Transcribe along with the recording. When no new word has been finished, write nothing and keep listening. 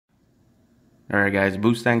Alright guys,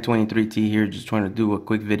 Boostang23T here, just trying to do a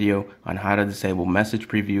quick video on how to disable message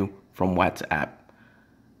preview from WhatsApp.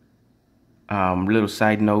 Little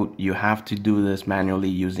side note, you have to do this manually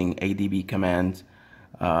using ADB commands,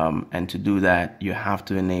 and to do that you have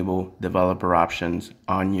to enable developer options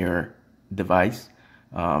on your device.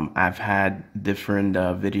 I've had different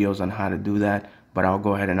videos on how to do that, but I'll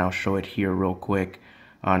go ahead and I'll show it here real quick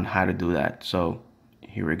on how to do that. So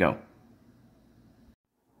here we go.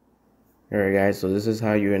 Alright guys, so this is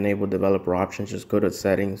how you enable developer options. Just go to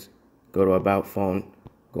settings, go to about phone,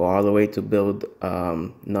 go all the way to build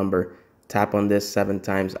number, tap on this 7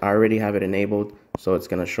 times. I already have it enabled, so it's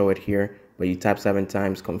going to show it here, but you tap 7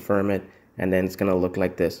 times, confirm it, and then it's going to look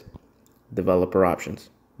like this. Developer options,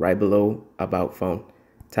 right below about phone.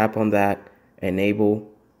 Tap on that, enable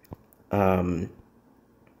USB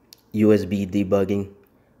debugging.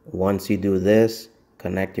 Once you do this,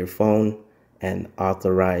 connect your phone and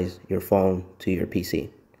authorize your phone to your PC.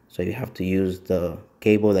 So you have to use the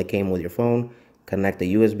cable that came with your phone, connect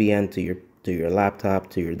the USB end to your laptop,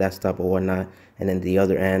 to your desktop or whatnot, and then the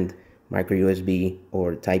other end, micro USB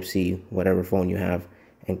or Type-C, whatever phone you have,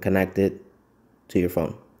 and connect it to your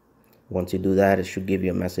phone. Once you do that, it should give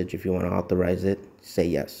you a message. If you want to authorize it, say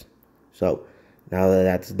yes. So now that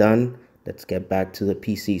that's done, let's get back to the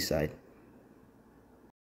PC side.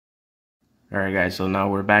 Alright guys, so now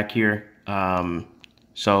we're back here.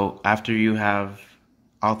 So after you have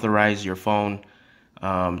authorized your phone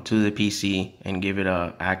to the PC and give it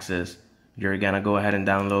access, you're gonna go ahead and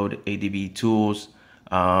download ADB Tools.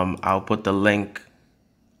 I'll put the link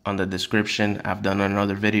on the description. I've done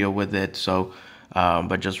another video with it, so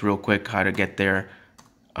but just real quick how to get there.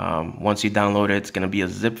 Once you download it, it's gonna be a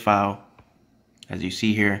zip file, as you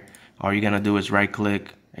see here. All you're gonna do is right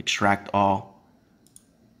click, extract all,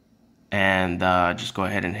 and just go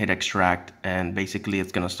ahead and hit extract, and basically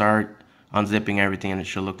it's gonna start unzipping everything, and it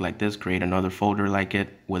should look like this. Create another folder like it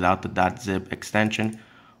without the .zip extension,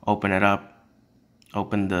 open it up,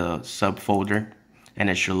 open the subfolder, and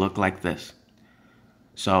it should look like this.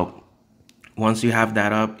 So once you have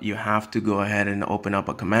that up, you have to go ahead and open up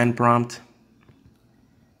a command prompt.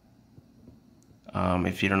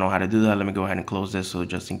 If you don't know how to do that, let me go ahead and close this, so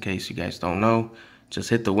just in case you guys don't know, just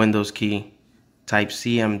hit the Windows key, type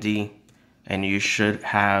CMD, and you should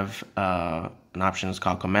have an option that's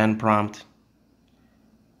called command prompt.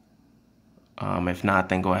 If not,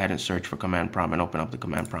 then go ahead and search for command prompt and open up the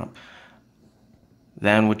command prompt.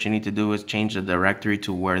 Then what you need to do is change the directory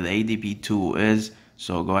to where the ADB tool is.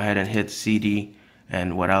 So go ahead and hit CD,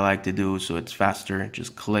 and what I like to do so it's faster,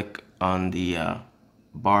 just click on the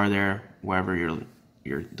bar there wherever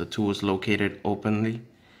the tool is located openly.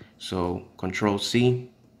 So Control C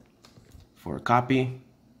for copy,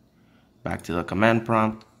 back to the command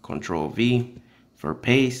prompt, Control V for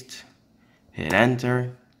paste, hit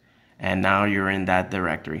enter, and now you're in that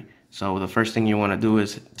directory. So the first thing you want to do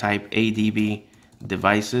is type ADB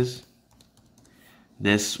devices.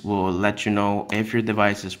 This will let you know if your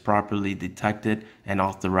device is properly detected and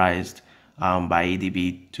authorized by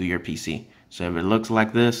ADB to your PC. So if it looks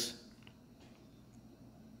like this,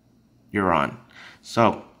 you're on.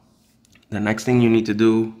 So the next thing you need to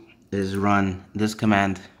do is run this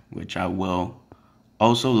command, which I will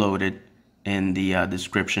also load it in the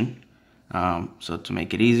description. So to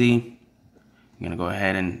make it easy, I'm gonna go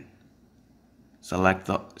ahead and select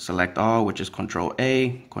all, which is Control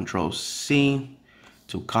A, Control C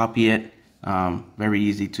to copy it. Very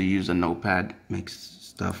easy to use. A notepad makes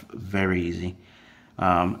stuff very easy.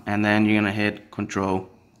 And then you're gonna hit Control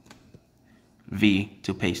V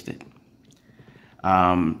to paste it.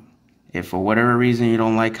 If for whatever reason you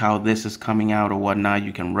don't like how this is coming out or whatnot,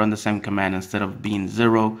 you can run the same command. Instead of being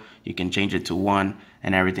 0, you can change it to 1,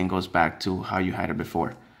 and everything goes back to how you had it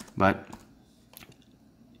before. But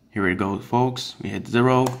here we go, folks. We hit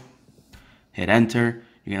 0, hit enter.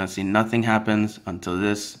 You're gonna see nothing happens until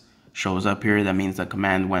this shows up here. That means the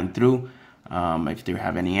command went through. If you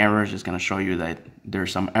have any errors, it's gonna show you that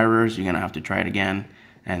there's some errors. You're gonna have to try it again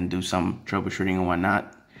and do some troubleshooting and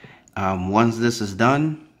whatnot. Once this is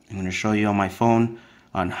done, I'm going to show you on my phone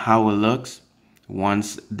on how it looks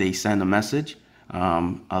once they send a message.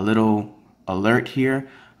 A little alert here.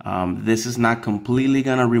 This is not completely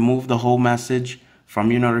going to remove the whole message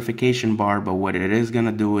from your notification bar, but what it is going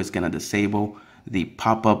to do is going to disable the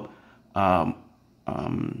pop-up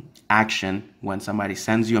action when somebody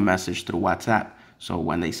sends you a message through WhatsApp. So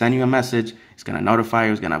when they send you a message, it's going to notify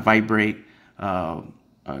you, it's going to vibrate,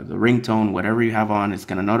 the ringtone, whatever you have on, it's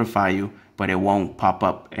going to notify you, but it won't pop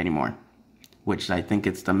up anymore, which I think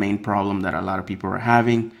it's the main problem that a lot of people are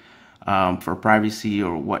having for privacy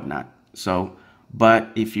or whatnot. So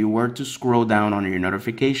But if you were to scroll down on your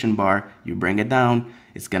notification bar, you bring it down,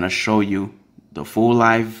 it's gonna show you the full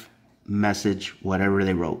live message, whatever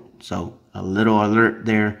they wrote. So a little alert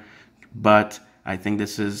there, but I think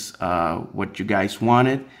this is what you guys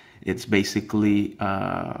wanted. It's basically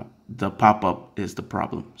the pop-up is the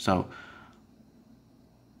problem. So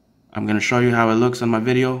I'm gonna show you how it looks on my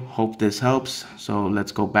video. Hope this helps. So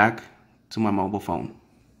let's go back to my mobile phone.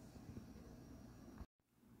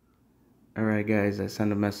 Alright guys, I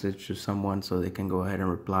sent a message to someone so they can go ahead and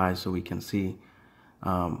reply so we can see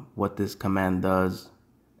what this command does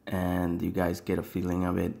and you guys get a feeling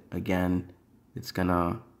of it. Again, it's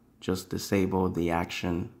gonna just disable the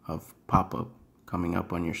action of pop-up coming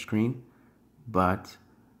up on your screen, but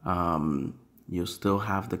you'll still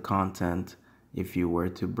have the content. If you were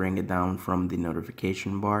to bring it down from the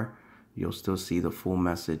notification bar, you'll still see the full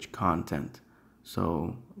message content.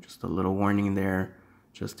 So just a little warning there,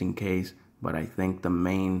 just in case. But I think the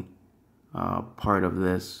main part of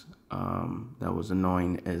this that was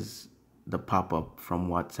annoying is the pop-up from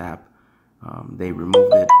WhatsApp. They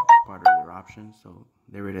removed it as part of their options. So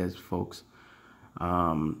there it is, folks.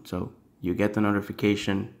 So you get the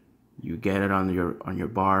notification, you get it on your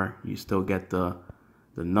bar, you still get the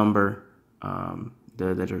number,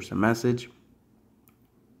 that there's a message,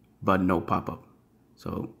 but no pop-up.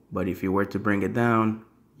 So, but if you were to bring it down,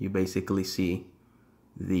 you basically see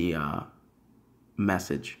the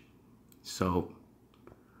message. So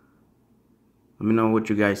let me know what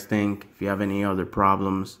you guys think. If you have any other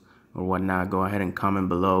problems or whatnot, go ahead and comment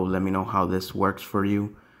below. Let me know how this works for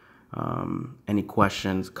you. Any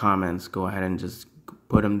questions, comments, go ahead and just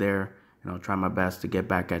put them there, and I'll try my best to get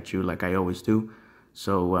back at you like I always do.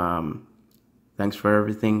 So thanks for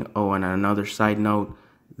everything. Oh, and another side note,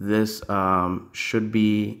 this should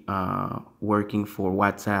be working for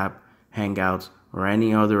WhatsApp, Hangouts, or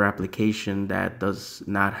any other application that does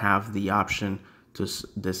not have the option to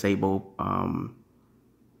disable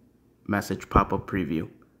message pop-up preview.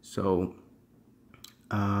 So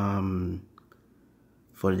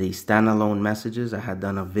for the standalone messages, I had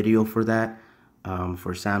done a video for that.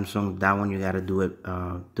 For Samsung, that one you got to do it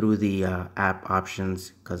through the app options,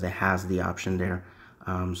 because it has the option there.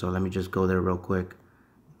 So let me just go there real quick.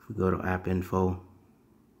 If we go to app info,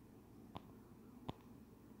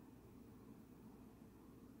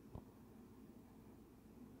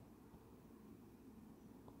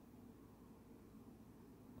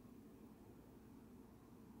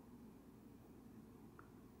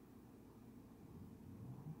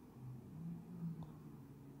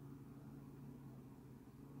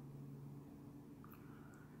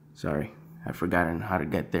 sorry, I've forgotten how to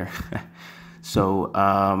get there. So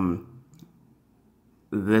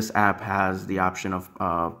this app has the option of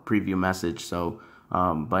preview message. So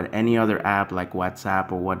but any other app like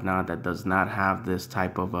WhatsApp or whatnot that does not have this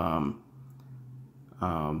type of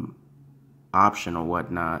option or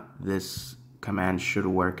whatnot, this command should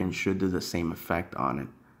work and should do the same effect on it.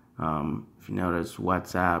 If you notice,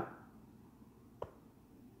 WhatsApp,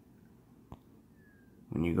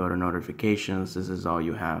 when you go to notifications, this is all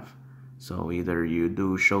you have. So either you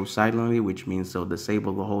do show silently, which means they'll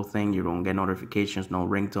disable the whole thing. You don't get notifications, no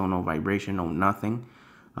ringtone, no vibration, no nothing.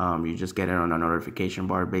 You just get it on a notification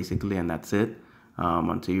bar basically, and that's it,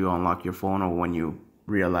 until you unlock your phone or when you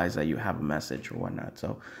realize that you have a message or whatnot.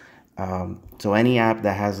 So any app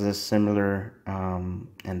that has this similar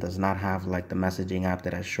and does not have like the messaging app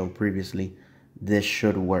that I showed previously, this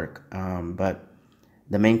should work. But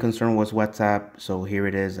the main concern was WhatsApp, so here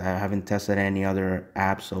it is. I haven't tested any other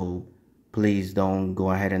app, so please don't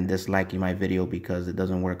go ahead and dislike my video because it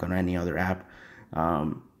doesn't work on any other app.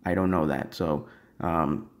 I don't know that. So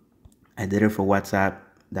I did it for WhatsApp.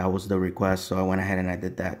 That was the request, so I went ahead and I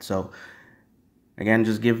did that. So again,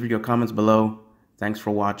 just give your comments below. Thanks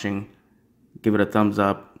for watching. Give it a thumbs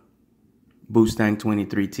up.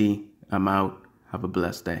 Boostang23T. I'm out. Have a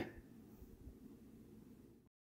blessed day.